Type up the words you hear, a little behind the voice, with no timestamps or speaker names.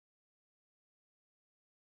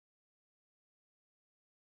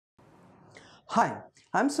Hi,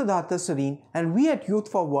 I'm Siddhartha Sareen and we at Youth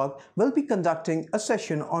for Work will be conducting a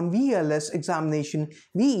session on VELS examination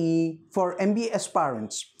VE for MBA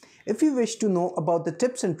aspirants. If you wish to know about the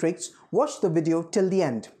tips and tricks, watch the video till the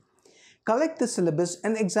end. Collect the syllabus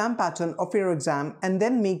and exam pattern of your exam and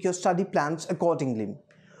then make your study plans accordingly.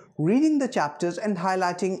 Reading the chapters and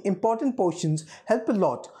highlighting important portions help a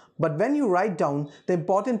lot, but when you write down the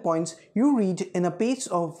important points you read in a page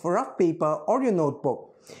of rough paper or your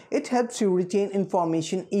notebook, it helps you retain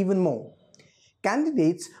information even more.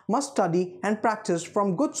 Candidates must study and practice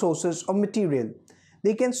from good sources of material.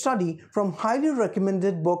 They can study from highly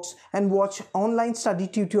recommended books and watch online study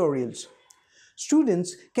tutorials.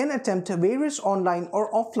 Students can attempt various online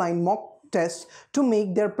or offline mock tests to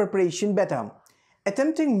make their preparation better.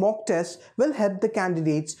 Attempting mock tests will help the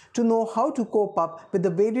candidates to know how to cope up with the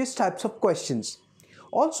various types of questions.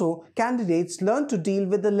 Also, candidates learn to deal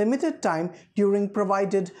with the limited time during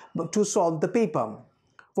provided to solve the paper.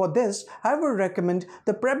 For this, I would recommend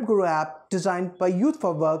the Prep Guru app designed by Youth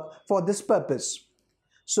for Work for this purpose.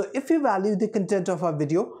 So if you value the content of our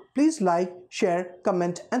video, please like, share,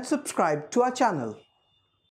 comment and subscribe to our channel.